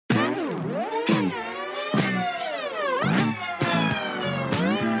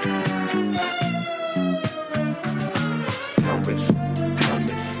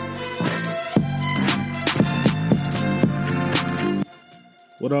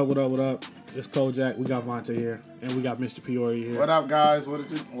What up, what up, what up? It's Kojak. We got Vontae here. And we got Mr. Peoria here. What up, guys? What it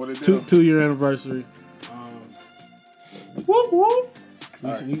do? 2-year anniversary. Whoop, whoop.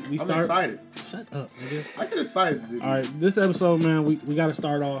 We I'm start. excited. Shut up, nigga. I get excited, dude. All right, this episode, man, we got to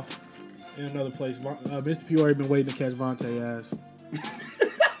start off in another place. Mr. Peoria been waiting to catch Vontae ass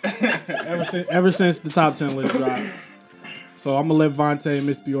ever since the top 10 list dropped. So I'm gonna let Vontae and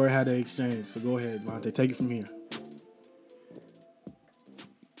Mr. Peoria have the exchange. So go ahead, Vontae, take it from here.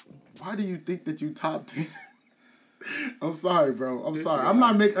 Why do you think that you top 10? I'm sorry, bro. I'm sorry. I'm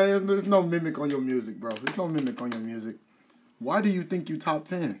not making. There's no mimic on your music, bro. There's no mimic on your music. Why do you think you top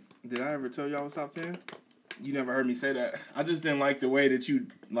 10? Did I ever tell you I was top 10? You never heard me say that. I just didn't like the way that you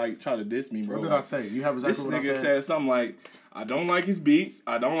try to diss me, bro. What did I say? You have exactly what I said. This nigga said something like, I don't like his beats.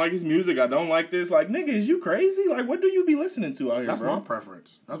 I don't like his music. I don't like this. Like, nigga, is you crazy? Like, what do you be listening to out here, That's bro? my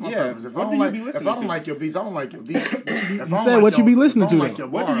preference. That's my preference. If I don't like your beats, I don't like your beats. You said what you be listening to.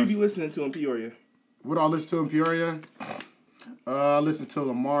 What do you be listening to in Peoria? What do I listen to in Peoria? I listen to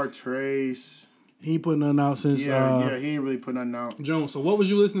Lamar Trace. He ain't putting nothing out since he ain't really put nothing out. June. So what was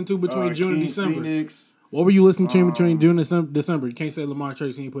you listening to between June and December? Phoenix. What were you listening to between June and December? You can't say Lamar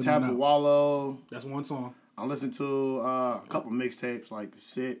Trace, he ain't putting nothing out. Wallow. That's one song. I listened to a couple mixtapes like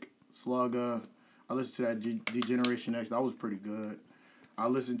Sick, Slugger. I listened to that D-Generation X. That was pretty good. I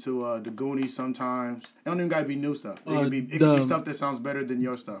listen to The Goonies sometimes. It don't even gotta be new stuff. It can be stuff that sounds better than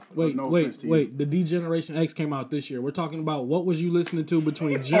your stuff. Wait. The D-Generation X came out this year. We're talking about what was you listening to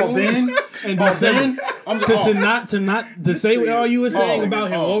between June and December? To say what all you were saying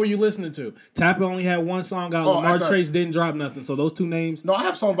about him. What were you listening to? Tappa only had one song out. Lamar Trace didn't drop nothing. So those two names. No, I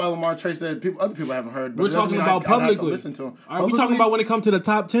have songs by Lamar Trace that other people haven't heard. But we're talking about publicly. Listen to them. Are we talking about when it comes to the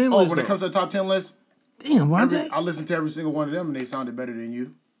top 10 list? When it comes to the top 10 list. Damn, why I listened to every single one of them and they sounded better than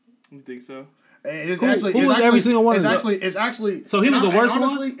you. You think so? Who was every single one of them? It's actually. So he was the worst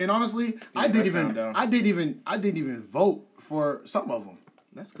one. And honestly, I didn't even vote for some of them.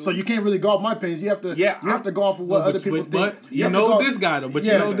 That's cool. So you can't really go off my opinions. You have to go off of what other people think. But you know this guy though. But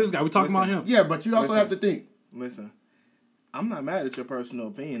you know this guy. We're talking about him. Yeah, but you also have to think. Listen, I'm not mad at your personal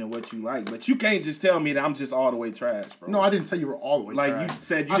opinion and what you like, but you can't just tell me that I'm just all the way trash, bro. No, I didn't say you were all the way trash. Like you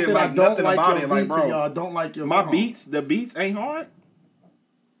said, you didn't like nothing about it. Like, bro, I don't like your my song. beats. The beats ain't hard.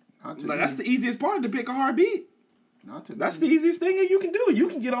 Like that's the easiest part to pick a hard beat. That's the easiest thing that you can do. You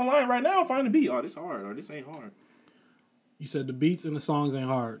can get online right now and find a beat. Oh, this hard or this ain't hard. You said the beats and the songs ain't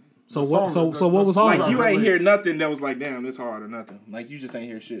hard. So what? So what was hard? Like you ain't hear nothing that was like, damn, this hard or nothing. Like you just ain't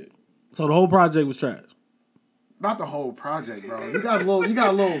hear shit. So the whole project was trash. Not the whole project, bro. You got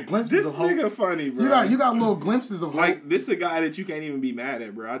little glimpses of hope. This nigga funny, bro. You got little glimpses of hope. Like this a guy that you can't even be mad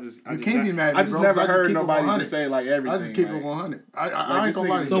at, bro. I can't be mad at me, I just bro, never I just heard keep it nobody 100. just say like everything. I just keep like, it 100. I ain't gonna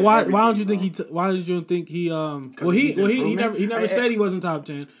lie to you. So why don't you think why did you think he he never said he wasn't top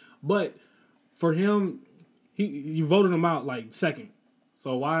 10, but for him you voted him out like second.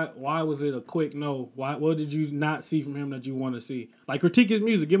 So why was it a quick no? What did you not see from him that you want to see? Like critique his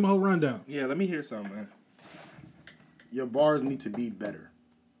music, give him a whole rundown. Yeah, let me hear something, man. Your bars need to be better.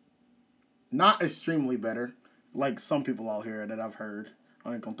 Not extremely better, like some people out here that I've heard.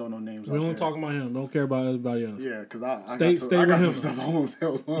 I ain't gonna throw no names out there. We don't talk about him. Don't care about everybody else. Yeah, because I stay got with some him. stuff I almost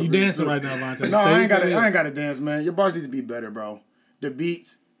held on. You dancing right now, Vontae. No, I ain't got to dance, man. Your bars need to be better, bro. The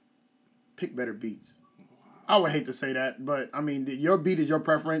beats, pick better beats. I would hate to say that, but I mean, your beat is your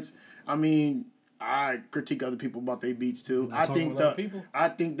preference. I mean, I critique other people about their beats too. I think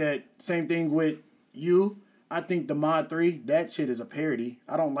that same thing with you. I think the Mod 3, that shit is a parody.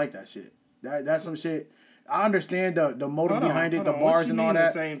 I don't like that shit. That's some shit. I understand the motive behind it, the bars and all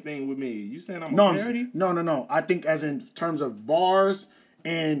that. The same thing with me. You saying I'm a parody? No. I think as in terms of bars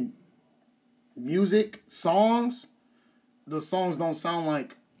and music, songs, the songs don't sound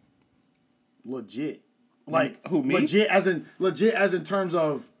like legit. Like who, me? Legit as in terms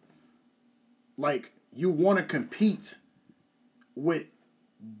of like you want to compete with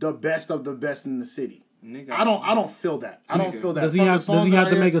the best of the best in the city. Nigga, I don't feel that. I don't feel that. Does he have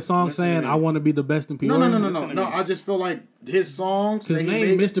to make a song saying I want to be the best in Peoria? No. I just feel like his songs. His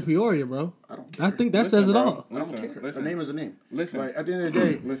name Mr. Peoria, bro. I don't care. I think that says it all. I don't care. A name is a name. Listen. Like, at the end of the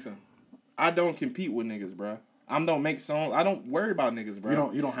day, listen. I don't compete with niggas, bro. I don't make songs. I don't worry about niggas,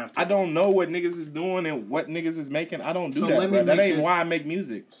 bro. You don't have to. I don't know what niggas is doing and what niggas is making. I don't do that, bro. That ain't why I make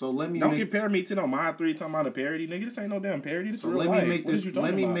music. So let me don't compare me to no Mod 3 talking about a parody, nigga. This ain't no damn parody. This is real life. Let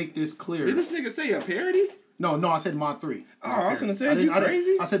me make this clear. Did this nigga say a parody? No, I said Mod 3. Oh, I was gonna say, you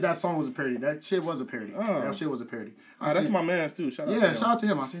crazy? I said that song was a parody. That shit was a parody. Oh. That shit was a parody. That's my man's too. Shout out to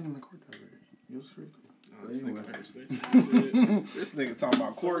him. I seen him in court that day. He was free. This nigga talking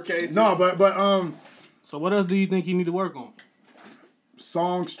about court cases. No, but So what else do you think he need to work on?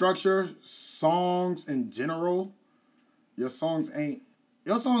 song structure, songs in general, your songs,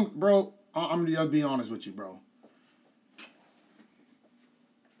 bro. I'm gonna be honest with you, bro.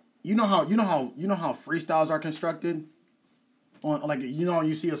 You know how freestyles are constructed. On like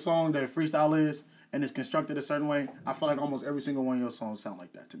you see a song that a freestyle is, and it's constructed a certain way. I feel like almost every single one of your songs sound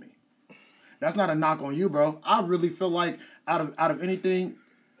like that to me. That's not a knock on you, bro. I really feel like out of anything.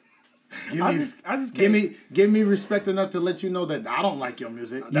 Give me respect enough to let you know that I don't like your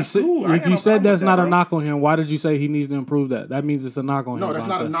music. If you said that's not a knock on him, why did you say he needs to improve that? That means it's a knock on him. No, that's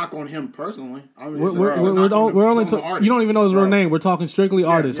not a knock on him personally. We're only you don't even know his real name. We're talking strictly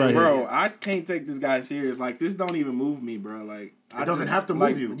artists right here. Bro, I can't take this guy serious. Like this don't even move me, bro. Like it doesn't have to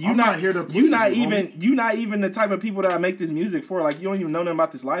move you. I'm not here to please you not even the type of people that I make this music for. Like you don't even know nothing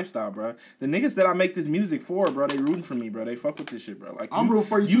about this lifestyle, bro. The niggas that I make this music for, bro, they rooting for me, bro. They fuck with this shit, bro. Like I'm rooting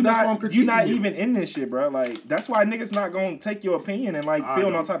for you. You not even in this shit, bro. Like that's why niggas not gonna take your opinion and like feel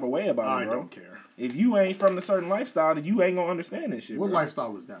no type of way about it, bro. I don't care. If you ain't from a certain lifestyle, then you ain't gonna understand this shit. What bro.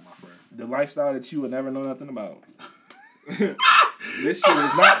 lifestyle is that, my friend? The lifestyle that you would never know nothing about. This shit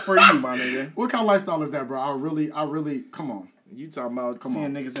is not for you, my nigga. What kind of lifestyle is that, bro? I really, come on. You talking about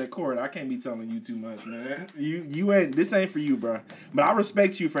seeing niggas at court. I can't be telling you too much, man. You ain't, this ain't for you, bro. But I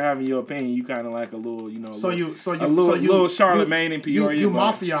respect you for having your opinion. You kind of like a little, little Charlemagne and Peoria. You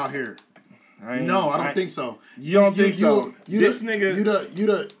mafia out here. No, I don't think so. You don't think so? This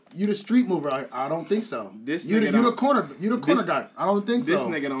nigga. You the street mover. I don't think so. You the corner guy. I don't think so. This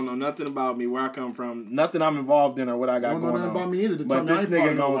nigga don't know nothing about me, where I come from, nothing I'm involved in or what I got going on. Don't know nothing about me either. But this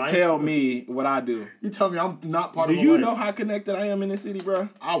nigga gonna tell me what I do. You tell me I'm not part of my life. Do you know how connected I am in the city, bro?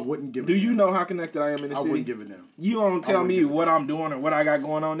 I wouldn't give a damn. Do you know how connected I am in the city? I wouldn't give a damn. You don't tell me what I'm doing or what I got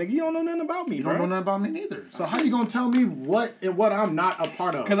going on, nigga. You don't know nothing about me, bro. You don't know nothing about me neither. So how you gonna tell me what I'm not a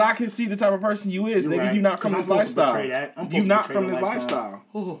part of? Because I can see the type of person you is, nigga. Right. You not from this lifestyle. You not from this lifestyle.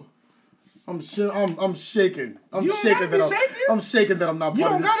 I'm shaking. I'm you shaking that I'm shaking that I'm not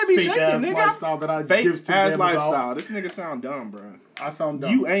part of this fake ass lifestyle that I give to them lifestyle. About. This nigga sound dumb, bro. I sound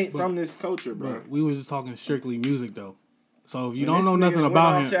dumb. You ain't from this culture, bro. We was just talking strictly music though. So if you don't know nothing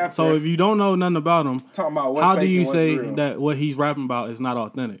about him, talking about how do you say that what he's rapping about is not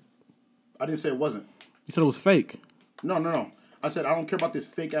authentic? I didn't say it wasn't. You said it was fake. No. I said I don't care about this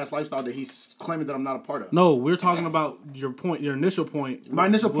fake ass lifestyle that he's claiming that I'm not a part of. No, we're talking about your point. Your initial point. My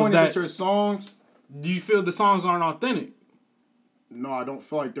initial point is that your songs. Do you feel the songs aren't authentic? No, I don't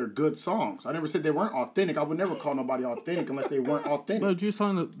feel like they're good songs. I never said they weren't authentic. I would never call nobody authentic unless they weren't authentic. But you're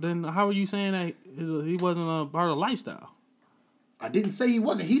saying then how are you saying that he wasn't a part of the lifestyle? I didn't say he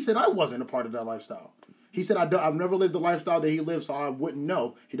wasn't. He said I wasn't a part of that lifestyle. He said I've never lived the lifestyle that he lived, so I wouldn't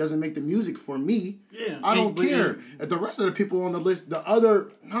know. He doesn't make the music for me. Yeah, I don't care. If the rest of the people on the list, the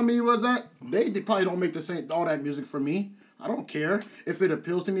other, how many was that? They probably don't make all that music for me. I don't care. If it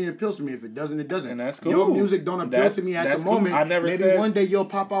appeals to me, it appeals to me. If it doesn't, it doesn't. And that's cool. Your music don't appeal to me at the moment. I never Maybe one day you'll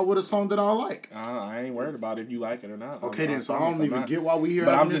pop out with a song that I like. I ain't worried about if you like it or not. Okay, then. So I don't even get why we here.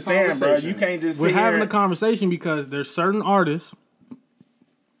 But I'm just saying, bro, you can't just. We're having a conversation because there's certain artists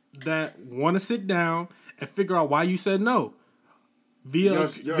that want to sit down and figure out why you said no. Your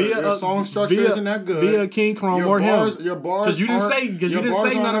song structure isn't that good. Via King Chrome or him. Your bars. Because you didn't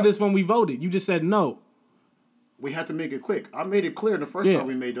say none of this when we voted. You just said no. We had to make it quick. I made it clear the first time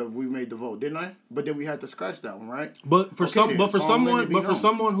we made the vote, didn't I? But then we had to scratch that one, right? But for someone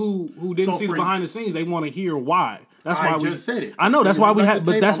who didn't see the behind the scenes, they want to hear why. That's why we just said it. I know that's why we had,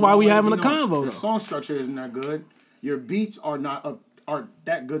 but that's why we having a convo. Your song structure isn't that good. Your beats aren't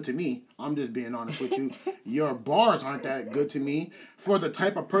that good to me. I'm just being honest with you. Your bars aren't that good to me. For the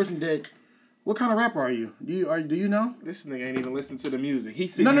type of person that. What kind of rapper are you? Do you know? This nigga ain't even listen to the music.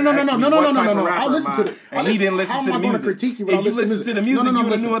 He no. I listen to the. And he didn't listen to the music. How am I going to critique you? If you listen to the music, you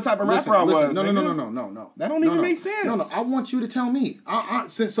would have knew what type of rapper I was. No. That don't even make sense. No. I want you to tell me.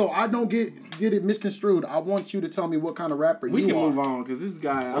 So I don't get it misconstrued. I want you to tell me what kind of rapper you are. We can move on because this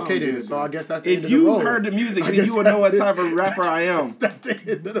guy. Okay, then. So I guess that's the end if of the road. If you heard the music, then you would know what type of rapper I am.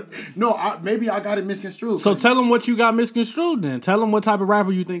 No, maybe I got it misconstrued. So tell him what you got misconstrued. Then tell him what type of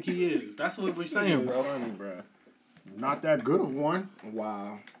rapper you think he is. That's what we're saying, bro. Funny, bro. Not that good of one.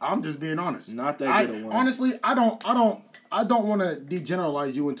 Wow. I'm just being honest. Not that good of one. Honestly, I don't want to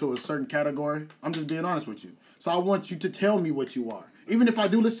degeneralize you into a certain category. I'm just being honest with you. So I want you to tell me what you are. Even if I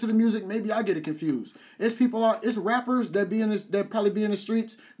do listen to the music, maybe I get it confused. It's rappers that probably be in the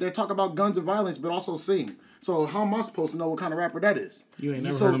streets that talk about guns and violence, but also sing. So how am I supposed to know what kind of rapper that is? You ain't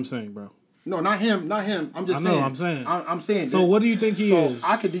never heard him sing, bro. No, not him. I'm just saying. I'm saying. So what do you think he is? So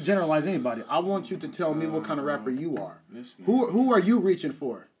I could degeneralize anybody. I want you to tell me what kind of rapper you are. Who are you reaching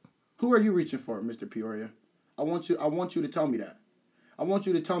for? Who are you reaching for, Mr. Peoria? I want you to tell me that. I want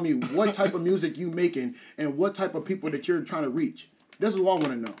you to tell me what type of music you making and what type of people that you're trying to reach. This is what I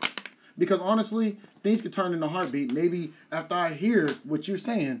want to know. Because honestly, things could turn into a heartbeat. Maybe after I hear what you're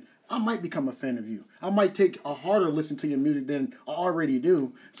saying, I might become a fan of you. I might take a harder listen to your music than I already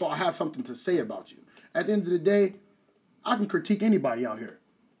do, so I have something to say about you. At the end of the day, I can critique anybody out here.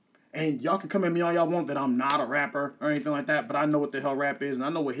 And y'all can come at me all y'all want that I'm not a rapper or anything like that, but I know what the hell rap is, and I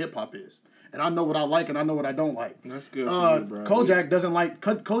know what hip-hop is. And I know what I like, and I know what I don't like. That's good for you, bro. Kojak doesn't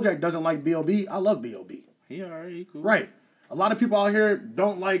like B.O.B. I love B.O.B. He alright, he cool. Right. A lot of people out here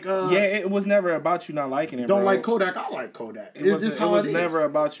don't like... it was never about you not liking it, don't like Kodak. I like Kodak. It was never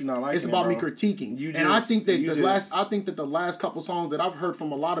about you not liking it, It's about me critiquing. I think that the last couple songs that I've heard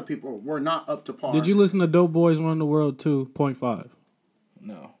from a lot of people were not up to par. Did you listen to Dope Boys Run the World 2.5?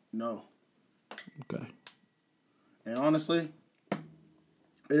 No. Okay. And honestly,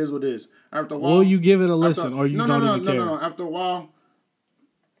 it is what it is. After a while... Will you give it a listen, or you don't even care? No. After a while,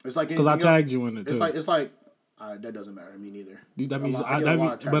 it's like... Because I tagged you in it, too. It's like that doesn't matter to me neither. That means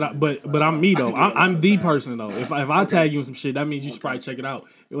but I'm me though. I'm the person though. If I tag you in some shit, that means you should probably check it out.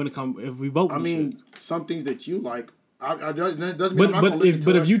 If we vote, some things that you like. That doesn't mean I'm not gonna listen to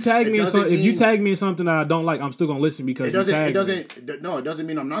it. But if you tag me in something that I don't like, I'm still gonna listen because it doesn't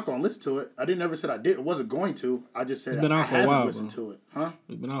mean I'm not gonna listen to it. I didn't ever said I did. I wasn't going to. I just said I haven't listened to it. Huh?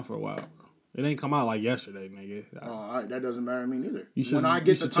 It's been out for a while, bro. It ain't come out like yesterday, nigga. That doesn't matter to me neither. When I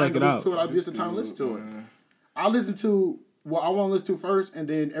get the time to listen to it, I get the time to listen to it. I listen to what I want to listen to first, and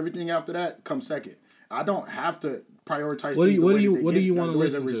then everything after that comes second. I don't have to prioritize. What do you want to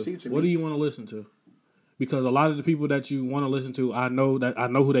listen to? What do you want to listen to? Because a lot of the people that you want to listen to, I know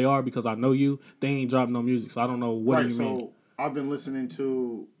who they are because I know you. They ain't dropped no music, so I don't know what do you mean. So I've been listening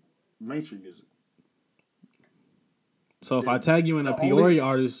to mainstream music. So if I tag you in a Peoria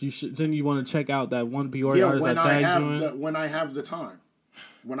artist, then you want to check out that one Peoria artist I tagged you in? When I have the time.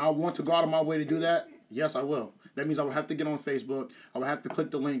 When I want to go out of my way to do that, yes, I will. That means I will have to get on Facebook. I will have to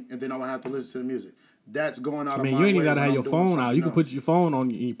click the link, and then I will have to listen to the music. That's going out of my way. You ain't even got to have your phone out. You can put your phone in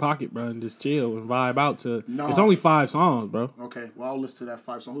your pocket, bro, and just chill and vibe out to... No. It's only 5 songs, bro. Okay, well, I'll listen to that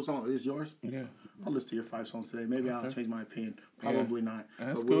 5 songs. Whose song is yours? Yeah. I'll listen to your 5 songs today. Maybe I'll change my opinion. Probably not.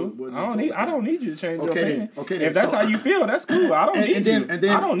 That's cool. I don't need you to change your opinion. Okay, if that's how you feel, that's cool. I don't need you.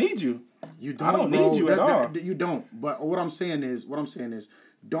 I don't need you. You don't, I don't need you at all. You don't. But what I'm saying is,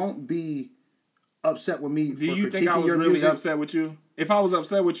 don't be upset with me. Do you think I was really upset with you? If I was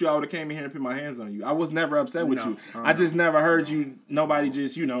upset with you, I would have came in here and put my hands on you. I was never upset with you. I just never heard you. Nobody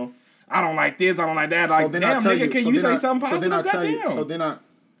just, I don't like this, I don't like that. Like, damn, nigga, can you say something positive? Goddamn.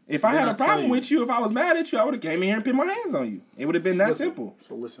 If I had a problem with you, if I was mad at you, I would have came in here and put my hands on you. It would have been that simple.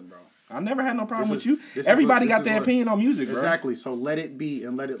 So listen, bro. I never had no problem with you. Everybody got their opinion on music, bro. Exactly. So let it be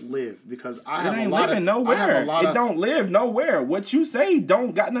and let it live, because it ain't living nowhere. It don't live nowhere. What you say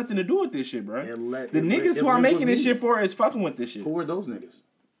don't got nothing to do with this shit, bro. The niggas who I'm making this shit for is fucking with this shit. Who are those niggas?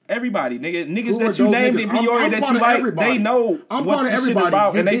 Everybody, niggas that you named in Peoria that you like, they know what this shit is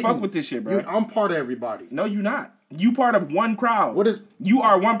about, and they fuck with this shit, bro. I'm part of everybody. No, you not. You part of one crowd. You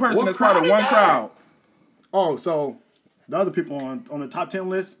are one person that's part of one crowd. Oh, so the other people on the top 10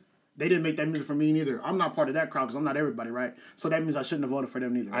 list, they didn't make that music for me neither. I'm not part of that crowd because I'm not everybody, right? So that means I shouldn't have voted for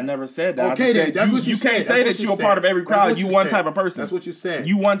them neither. Right? I never said that. Okay, then. That's what you said. can't say that you're a part of every crowd. You one type of person. That's what you said.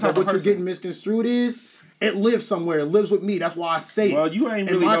 You one type of person. What you're getting misconstrued is it lives somewhere. It lives with me. That's why I say it. Well, you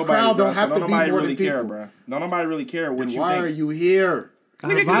ain't really nobody, crowd don't have to be more than people, bro. Nobody really care what you think. Why are you here?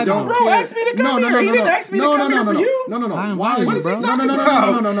 Nigga, bro, ask me to come here. He didn't ask me to come here for you. No. Why? What is he talking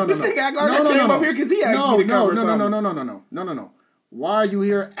about? No. This nigga act like I came up here because he asked me to come or something. No. Why are you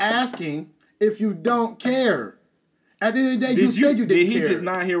here asking if you don't care? At the end of the day, you said you didn't care. Did he just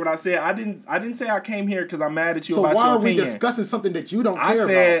not hear what I said? I didn't say I came here because I'm mad at you about your opinion. So why are we discussing something that you don't care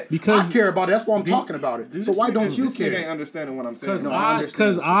about? Because I care about it. That's why I'm talking about it. So why don't you care? This nigga ain't understanding what I'm saying.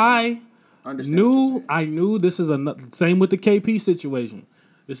 Because I knew this is same with the KP situation.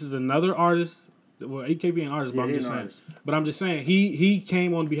 This is another artist. Well, AKP ain't artist, but I'm just saying. But I'm just saying he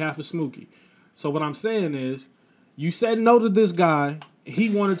came on behalf of Smokey. So what I'm saying is, you said no to this guy. He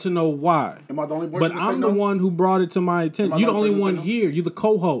wanted to know why. Am I the only person? But I'm the one who brought it to my attention. You're the only one here. You're the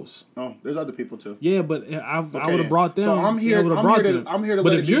co-host. Oh, there's other people too. Yeah, but I would have brought them. So I'm here. I'm here to.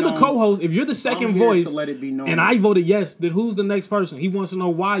 But if you're the co-host, if you're the second voice, to let it be known. And I voted yes, then who's the next person? He wants to know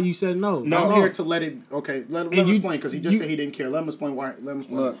why you said no. No, I'm here to let it. Okay, let him explain because he just said he didn't care. Let him explain why.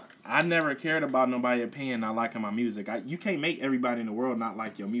 Look, I never cared about nobody's opinion not liking my music. You can't make everybody in the world not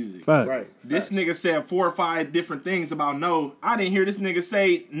like your music. Fact. Right. This nigga said 4 or 5 different things about no. I didn't hear this nigga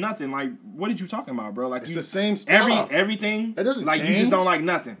say nothing. Like, what did you talking about, bro? Like, it's the same stuff. Everything. It doesn't like change. You just don't like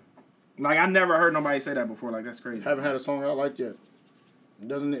nothing. Like, I never heard nobody say that before. Like, that's crazy. Haven't had a song I liked yet. I've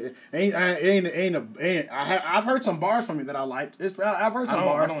heard some bars from it that I liked. I've heard some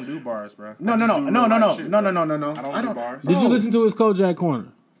bars. I don't do bars, bro. No. I don't do bars. Did you listen to his Kojak Corner?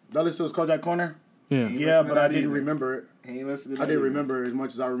 Did I listen to his Kojak Corner? Yeah, but I didn't remember it. He ain't listened to I didn't remember as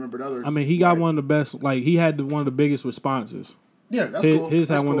much as I remembered others. I mean, he got one of the best. Like he had one of the biggest responses. Yeah, that's cool. His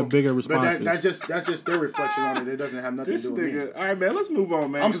had one of the bigger responses. But that's just their reflection on it. It doesn't have nothing to do with me. All right, man. Let's move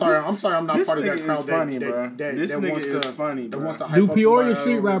on, man. I'm sorry. I'm not part of that crowd. Funny, bro. This nigga is funny, bro. Do Peoria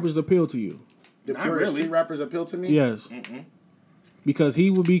street rappers appeal to you? Do Peoria street rappers appeal to me? Yes. Because he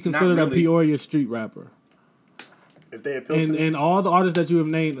would be considered a Peoria street rapper. If they appeal to me. And all the artists that you have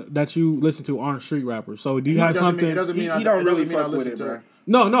named that you listen to aren't street rappers. So do you have something? It doesn't mean he don't really fuck with it, bro.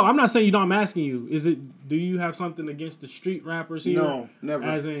 No, I'm not saying you don't. I'm asking you. Do you have something against the street rappers here? No, never.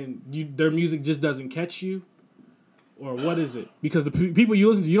 As in, their music just doesn't catch you? Or what is it? Because the people you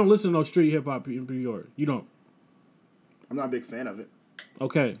listen to, you don't listen to no street hip-hop in Peoria. You don't. I'm not a big fan of it.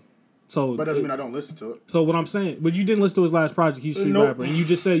 Okay. So, but doesn't mean I don't listen to it. So what I'm saying, but you didn't listen to his last project. He's a street rapper. And you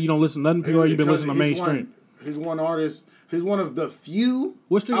just said you don't listen to nothing Peoria. You've been listening to mainstream. He's one artist. He's one of the few.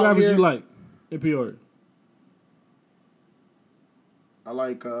 What street rappers you like in Peoria? I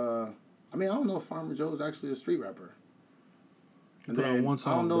like, I don't know if Farmer Joe is actually a street rapper. And put on one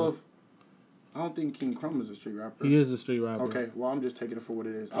song, I don't think King Crumb is a street rapper. He is a street rapper. Okay, well, I'm just taking it for what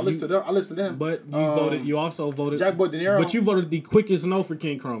it is. I listened to them. But you also voted. Jack Boy De Niro. But you voted the quickest no for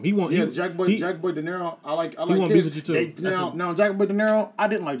King Crumb. Jack Boy De Niro. I like he won't be with you too. Now, Jack Boy De Niro, I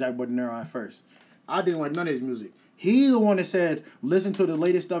didn't like Jack Boy De Niro at first. I didn't like none of his music. He's the one that said, listen to the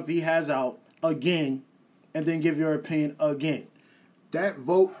latest stuff he has out again, and then give your opinion again. That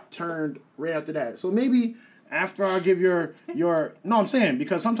vote turned right after that. So maybe after I give your no, I'm saying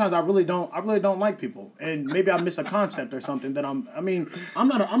because sometimes I really don't like people, and maybe I miss a concept or something that I'm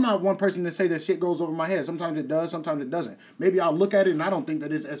not one person to say that shit goes over my head. Sometimes it does, sometimes it doesn't. Maybe I'll look at it and I don't think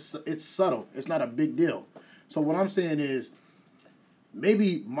that it's subtle. It's not a big deal. So what I'm saying is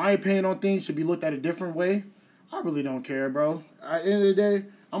maybe my opinion on things should be looked at a different way. I really don't care, bro. At the end of the day,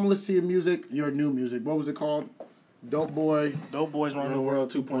 I'm gonna listen to your music, your new music. What was it called? Dope Boys Run the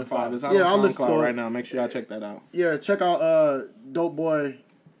World 2.5. It's out I'll on listen to SoundCloud right now. Make sure y'all check that out. Yeah, check out Dope Boy.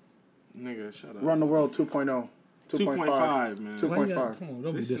 Nigga, shut up. Run the World 2.0. 2.5, man. 2.5. Come on,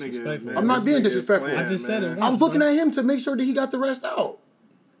 don't be disrespectful. I'm not being disrespectful. I just said it. I was looking at him to make sure that he got the rest out. All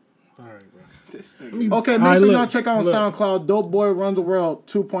right, bro. Okay, make sure y'all check out on SoundCloud. Dope Boy Runs the World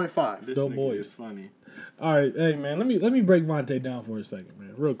 2.5. This Dope Boy is funny. All right, hey man, let me break Vontae down for a second,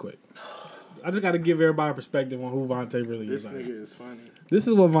 man, real quick. I just got to give everybody a perspective on who Vontae really is. This nigga is funny. This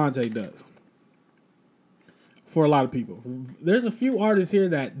is what Vontae does for a lot of people. There's a few artists here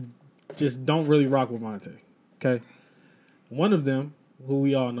that just don't really rock with Vontae. Okay, one of them, who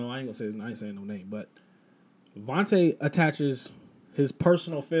we all know, I ain't saying no name, but Vontae attaches his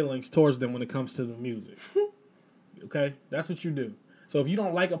personal feelings towards them when it comes to the music. Okay, that's what you do. So if you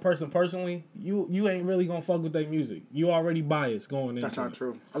don't like a person personally, you ain't really gonna fuck with their music. You already biased going into it. That's not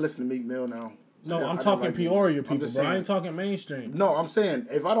true. I listen to Meek Mill now. No, I'm talking Peoria people, bro. I ain't talking mainstream. No, I'm saying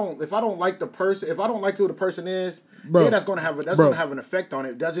if I don't like the person, if I don't like who the person is, bro, that's gonna have an effect on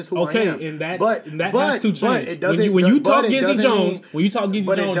it. That's just who I am. Okay, and that has to change. When you talk Gizzy Jones, you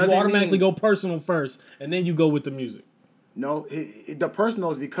automatically go personal first, and then you go with the music. No, the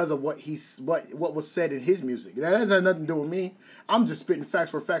personal is because of what was said in his music. That has nothing to do with me. I'm just spitting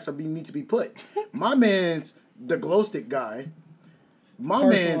facts where facts need to be put. My man's the glow stick guy.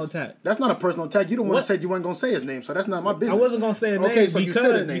 Attack. That's not a personal attack. You the one that said you weren't gonna say his name, so that's not my business. I wasn't gonna say his name. Okay, so you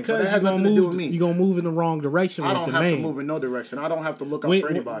said his name, so that has nothing to do with me. You're gonna move in the wrong direction. I don't with have the name. to move in no direction. I don't have to look out for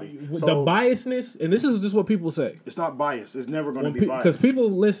anybody. The biasness, and this is just what people say. It's not biased. It's never gonna be biased. Because people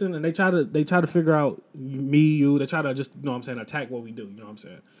listen and they try to figure out you. They try to just attack what we do. You know what I'm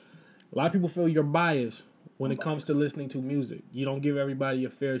saying? A lot of people feel you're biased when it comes to listening to music. You don't give everybody a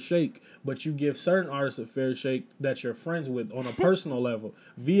fair shake, but you give certain artists a fair shake that you're friends with on a personal level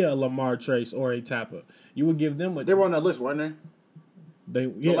via Lamar Trace or a Tapper. You would give them They were on that list, weren't they?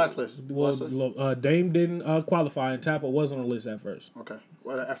 The last list. Well, Dame didn't qualify, and Tapper was on the list at first. Okay.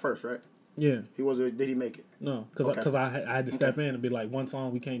 Well, at first, right? Yeah. Did he make it? No, because I had to step in and be like, one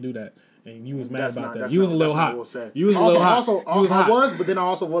song, we can't do that. And you was mad about that. You was a little hot. You was a little hot. I was, but then I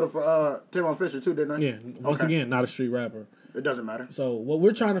also voted for Tyrone Fisher too, didn't I? Yeah. Once again, not a street rapper. It doesn't matter. So what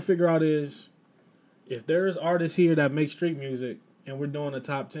we're trying to figure out is, if there's artists here that make street music and we're doing a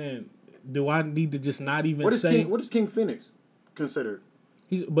top 10, do I need to just not even say... What is King Phoenix considered?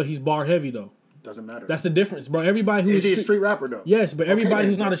 He's bar heavy though. Doesn't matter. That's the difference, bro. Everybody who's is he a street rapper though? Yes, but everybody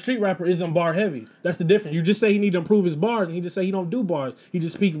who's not a street rapper isn't bar heavy. That's the difference. You just say he need to improve his bars, and he just say he don't do bars. He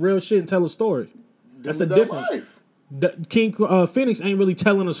just speak real shit and tell a story. That's the difference. King Phoenix ain't really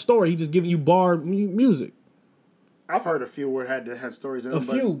telling a story. He just giving you bar music. I've heard a few where it had stories in them.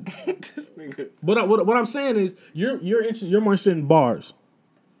 A few. This nigga. But what I'm saying is, you're more interested in bars.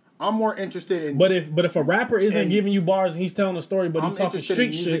 I'm more interested in. But if a rapper isn't giving you bars and he's telling a story, but he's talking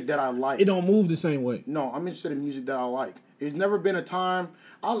street shit that I like, it don't move the same way. No, I'm interested in music that I like. There's never been a time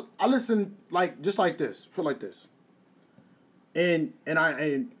I listen just like this, put like this, and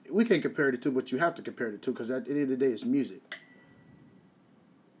we can't compare it to, but you have to compare it to, because at the end of the day, it's music.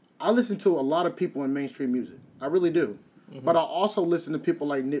 I listen to a lot of people in mainstream music. I really do. Mm-hmm. But I also listen to people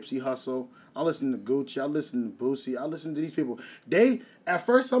like Nipsey Hussle. I listen to Gucci. I listen to Boosie. I listen to these people. At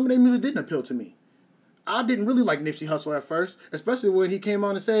first, some of their music didn't appeal to me. I didn't really like Nipsey Hussle at first, especially when he came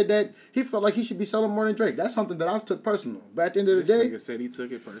on and said that he felt like he should be selling more than Drake. That's something that I took personal. But at the end of the day... This nigga said he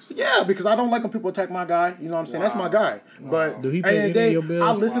took it personal. Yeah, because I don't like when people attack my guy. You know what I'm saying? Wow. That's my guy. Wow. But at the end of the day,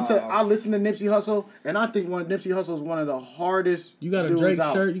 I listen to Nipsey Hussle, and I think Nipsey Hussle is one of the hardest. You got a Drake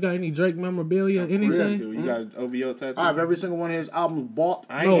shirt? You got any Drake memorabilia? Anything? You got an OVO tattoo? I have every single one of his albums bought.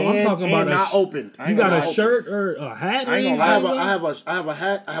 No, I'm talking about not opened. You got a shirt or a hat? I have a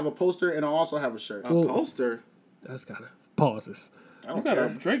hat. I have a poster, and I also have a shirt. A poster? That's gotta pause this. You got a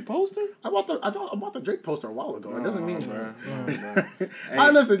Drake poster? I bought the Drake poster a while ago. It doesn't mean, bro.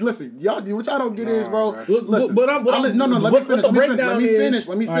 Hey. Listen, y'all. What y'all don't get is, bro. Listen, let me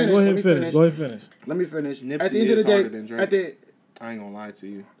finish. Nipsey at the end of the day, I ain't gonna lie to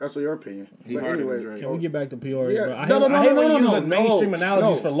you. That's your opinion. But anyway, can we get back to Peoria? Yeah. Bro? I hate when you use mainstream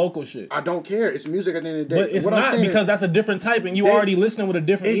analogies for local shit. I don't care. It's music at the end of the day. But it's not, because that's a different type, and you already listening with a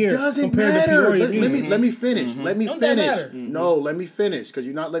different ear. It doesn't matter. Let me finish. Mm-hmm. Let me finish. Mm-hmm. No, let me finish, because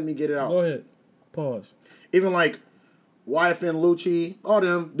you're not letting me get it out. Go ahead. Pause. Even like YFN Lucci, all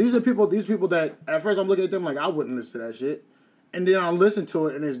them. These people that at first I'm looking at them like I wouldn't listen to that shit, and then I listen to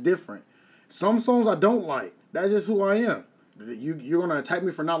it and it's different. Some songs I don't like. That's just who I am. You're gonna attack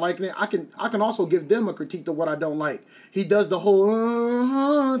me for not liking it. I can also give them a critique to what I don't like. He does the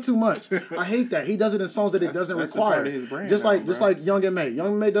whole too much. I hate that. He does it in songs that it doesn't require. Part of his brand just like Young M.A.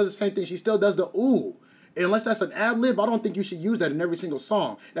 Young M.A. does the same thing. She still does the ooh. Unless that's an ad lib, I don't think you should use that in every single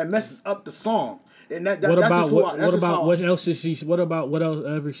song. That messes up the song. And that's just who I. What else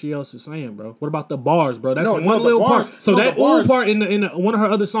ever she else is saying, bro? What about the bars, bro? That's one little part. So that ooh part in one of her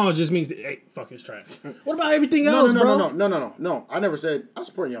other songs just means, hey, fuck, it's trash. What about everything else, bro? No. I never said I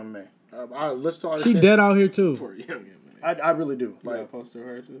support Young M.A. I listen to all this shit. She dead out here too. Support Young M.A. I really do. You got a poster of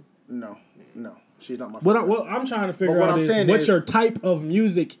her too? No. She's not my favorite. What I'm trying to figure out is what your type of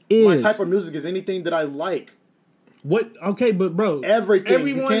music is. My type of music is anything that I like. What? Okay, but bro, everything.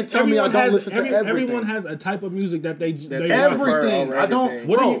 You can't tell me I don't listen to everything. Everyone has a type of music that they everything. I don't.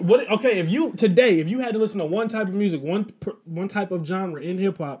 Okay, if you had to listen to one type of music, one type of genre in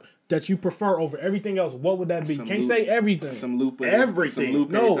hip hop that you prefer over everything else, what would that be? Can't say everything. Some Lupe. Everything. Some Lupe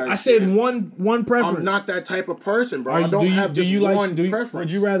no, I said one preference. I'm not that type of person, bro. I don't have just one preference.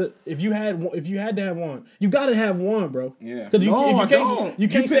 Would you rather if you had to have one? You got to have one, bro. Yeah. Because you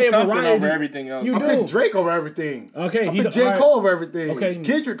can't say a variety over everything else. I pick Drake over everything. Okay. I pick J. Cole over everything. Okay.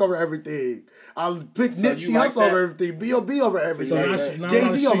 Kendrick over everything. I'll pick Nipsey Hussle over everything. B.O.B. over everything.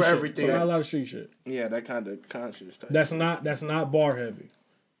 Jay-Z over everything. So not a lot of street shit. Yeah, that kind of conscious type. That's not bar heavy.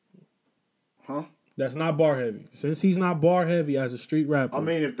 Huh? That's not bar heavy. Since he's not bar heavy as a street rapper. I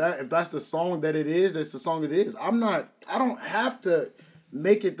mean, if that's the song that it is, that's the song that it is. I don't have to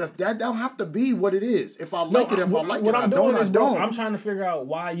make it. That don't have to be what it is. If I like it, I don't. I'm trying to figure out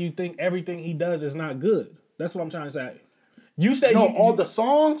why you think everything he does is not good. That's what I'm trying to say. You say all the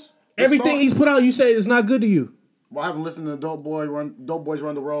songs. Everything he's put out, you say is not good to you. Well, I haven't listened to Dope Boys Run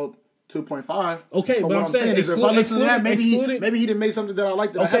the World 2.5. Okay, so but what I'm saying is, if I listen to that, maybe he didn't make something that I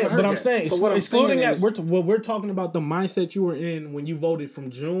like that I haven't heard yet. But I'm saying, so what excluding that, we're talking about the mindset you were in when you voted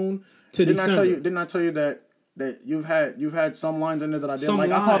from June to December. Didn't I tell you that you've had some lines in there that I didn't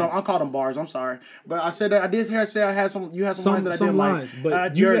like? I called them bars. I'm sorry, but I said that I did say I had some. You had some lines that I didn't like.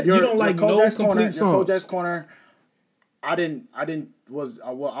 But you don't like no complete songs. Kojak's Corner. I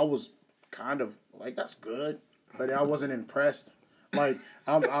was kind of like, that's good, but I wasn't impressed. Like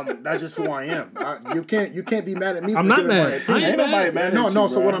that's just who I am. You can't be mad at me. I'm not mad. I ain't mad. No.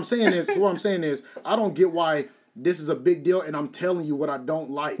 So what I'm saying is I don't get why this is a big deal, and I'm telling you what I don't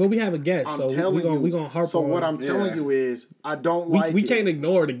like. Well, we have a guest, so we're gonna harp on. So what I'm telling you is I don't like. We can't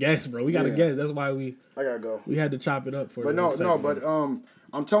ignore the guest, bro. We got a guest. That's why I gotta go. We had to chop it up for. But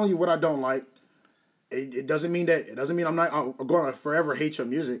I'm telling you what I don't like. It doesn't mean I'm going to forever hate your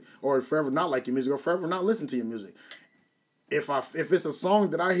music or forever not like your music or forever not listen to your music. If it's a song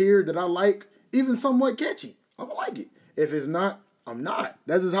that I hear that I like, even somewhat catchy, I'm gonna like it. If it's not, I'm not.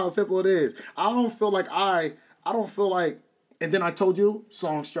 That's just how simple it is. I don't feel like I I don't feel like. And then I told you,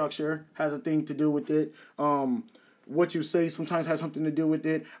 song structure has a thing to do with it. What you say sometimes has something to do with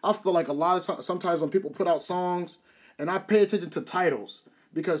it. I feel like a lot of sometimes when people put out songs, and I pay attention to titles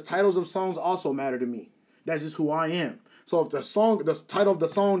because titles of songs also matter to me. That's just who I am. So if the title of the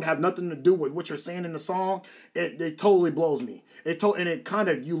song have nothing to do with what you're saying in the song, it totally blows me. And it kind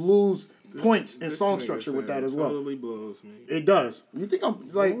of you lose points in song structure with that as well. Totally blows me. It does. You think I'm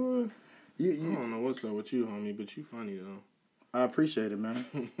like? I don't know what's up with you, homie, but you funny though. I appreciate it, man.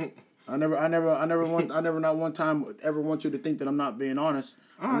 I never not one time ever want you to think that I'm not being honest.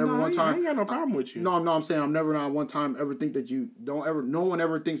 I ain't got no problem with you. No, I'm saying I'm never not one time ever think that you don't ever. No one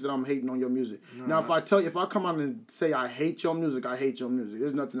ever thinks that I'm hating on your music. No, now, if I come out and say I hate your music, I hate your music.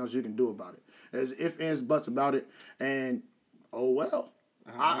 There's nothing else you can do about it. There's ifs, ands, buts about it, and oh well.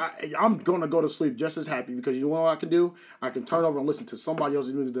 I'm gonna go to sleep just as happy because you know what I can do? I can turn over and listen to somebody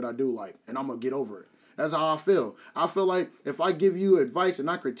else's music that I do like, and I'm gonna get over it. That's how I feel. I feel like if I give you advice and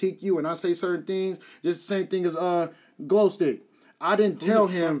I critique you and I say certain things, just the same thing as Glow Stick. I didn't tell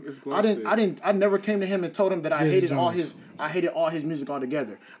him. I never came to him and told him that I hated all his music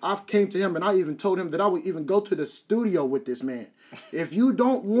altogether. I came to him and I even told him that I would even go to the studio with this man. If you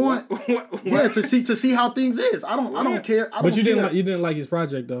don't want, to see how things is, I don't care. But you didn't like his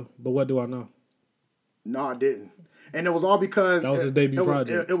project though. But what do I know? No, I didn't. And it was all because... That was his debut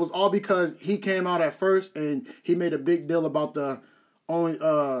project. It was all because he came out at first and he made a big deal about the only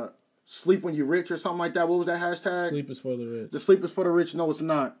sleep when you're rich or something like that. What was that hashtag? Sleep is for the rich. The sleep is for the rich. No, it's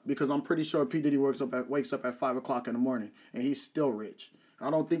not. Because I'm pretty sure P. Diddy wakes up at 5 o'clock in the morning and he's still rich. I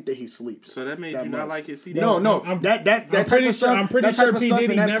don't think that he sleeps. So that made you not like his CD? No. I'm pretty sure P.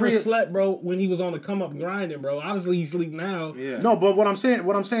 Diddy never slept, bro, when he was on the come up grinding, bro. Obviously, he sleep now. Yeah. No, but what I'm saying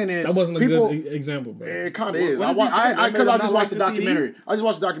is that wasn't a good example, bro. It kind of is. Because I just watched the documentary. I just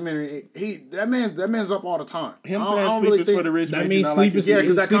watched the documentary. That man's up all the time. Him saying sleep is for the rich. That means sleep is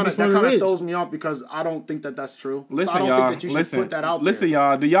because that kind of throws me off because I don't think that that's true. Listen, y'all. I don't think that you should put that out there. Listen,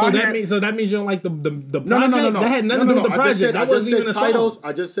 y'all. Do y'all hear? So that means you don't like the project? No. That had nothing to do with the project. That wasn't even a song.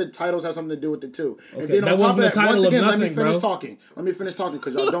 I just said titles have something to do with it too. Okay. And then that wasn't the title of nothing, let me finish talking. Let me finish talking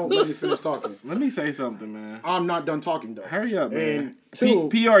because y'all don't let me finish talking. Let me say something, man. I'm not done talking though. Hurry up, man. And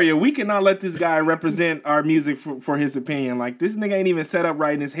Peoria, we cannot let this guy represent our music for his opinion. Like this nigga ain't even set up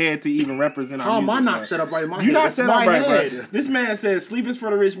right in his head to even represent our music. How am I not set up right in my head? You're not set up right, bro. This man says sleep is for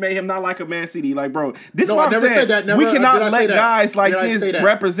the rich made him not like a Man City. Like, bro, this is what I'm saying. We cannot let guys like this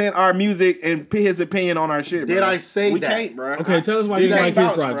represent our music and put his opinion on our shit, bro. Did I say that? We can't, bro. Okay, tell us why you like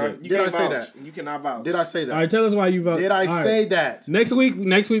his project. Did I say that? You cannot vouch. Did I say that? All right, tell us why you vouch. Did I say that? Next week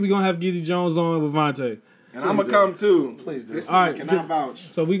we're gonna have Gizzy Jones on with Vontae. And I'm gonna come too. Please do. This nigga cannot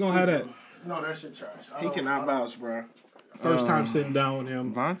vouch. So we gonna have that. No, that shit trash. He cannot vouch, bro. First time sitting down with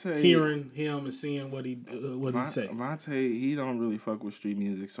him, Vontae, hearing him and seeing what he say. Vontae, he don't really fuck with street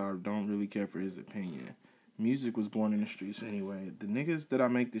music, so I don't really care for his opinion. Music was born in the streets anyway. The niggas that I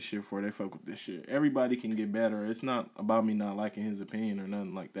make this shit for, they fuck with this shit. Everybody can get better. It's not about me not liking his opinion or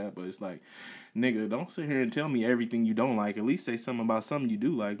nothing like that, but it's like, nigga, don't sit here and tell me everything you don't like. At least say something about something you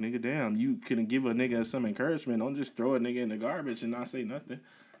do like, nigga. Damn, you can give a nigga some encouragement. Don't just throw a nigga in the garbage and not say nothing.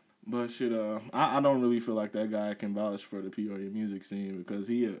 But shit, I don't really feel like that guy can vouch for the Peoria music scene because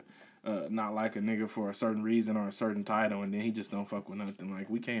he not like a nigga for a certain reason or a certain title, and then he just don't fuck with nothing.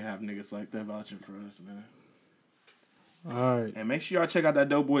 Like, we can't have niggas like that vouching for us, man. All right. And make sure y'all check out that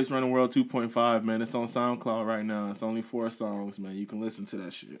Dope Boys Running World 2.5, man. It's on SoundCloud right now. It's only 4 songs, man. You can listen to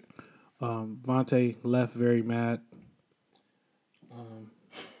that shit. Vontae left very mad.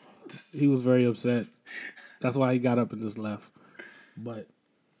 He was very upset. That's why he got up and just left. But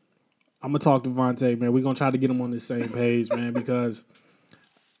I'm going to talk to Vontae, man. We're going to try to get him on the same page, man, because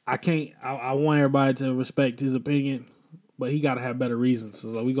I want everybody to respect his opinion, but he got to have better reasons.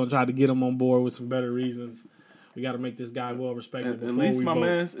 So we're going to try to get him on board with some better reasons. We got to make this guy well respected. At least my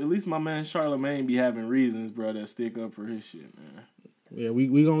man Charlamagne be having reasons, bro, that stick up for his shit, man. Yeah,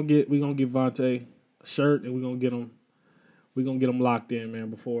 we gonna get Vontae a shirt and we gonna get him locked in, man,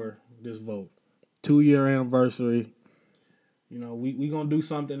 before this vote. 2-year anniversary. You know, we gonna do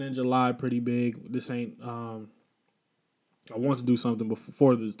something in July pretty big. This ain't I want to do something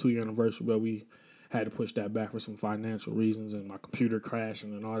before the 2-year anniversary, but we had to push that back for some financial reasons and my computer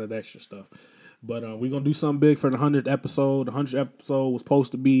crashing and all that extra stuff. But we're going to do something big for the 100th episode. The 100th episode was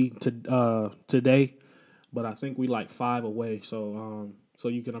supposed to be today, but I think we like 5 away. So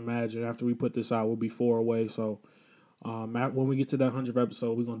you can imagine after we put this out, we'll be 4 away. So when we get to that 100th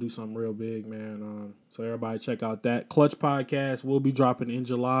episode, we're going to do something real big, man. So everybody check out that. Clutch Podcast will be dropping in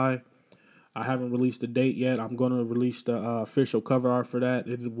July. I haven't released the date yet. I'm going to release the official cover art for that.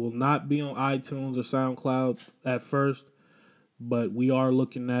 It will not be on iTunes or SoundCloud at first, but we are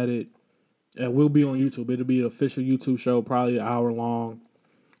looking at it. It will be on YouTube. It'll be an official YouTube show, probably an hour long.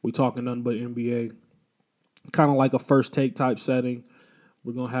 We talking nothing but NBA. Kind of like a first take type setting.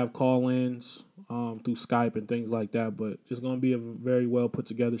 We're going to have call-ins through Skype and things like that, but it's going to be a very well put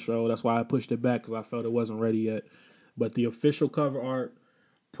together show. That's why I pushed it back, because I felt it wasn't ready yet. But the official cover art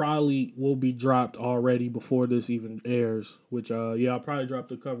probably will be dropped already before this even airs, which, I'll probably drop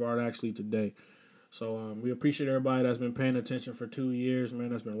the cover art actually today. So we appreciate everybody that's been paying attention for 2 years, man,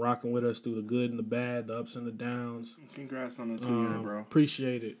 that's been rocking with us through the good and the bad, the ups and the downs. Congrats on the 2 year, bro.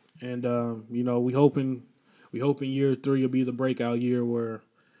 Appreciate it. And, we hoping year 3 will be the breakout year where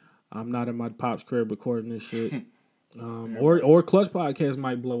I'm not in my pop's crib recording this shit. Or Clutch Podcast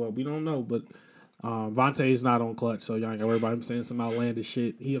might blow up. We don't know, but Vontae is not on Clutch, so y'all ain't got to worry about him saying some outlandish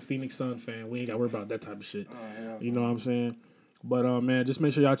shit. He a Phoenix Sun fan. We ain't got to worry about that type of shit. You know what I'm saying? But, man, just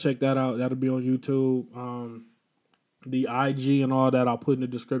make sure y'all check that out. That'll be on YouTube. The IG and all that, I'll put in the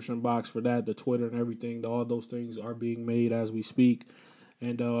description box for that, the Twitter and everything. All those things are being made as we speak.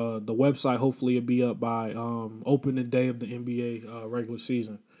 And the website, hopefully, will be up by opening day of the NBA regular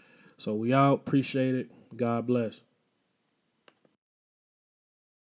season. So we out. Appreciate it. God bless.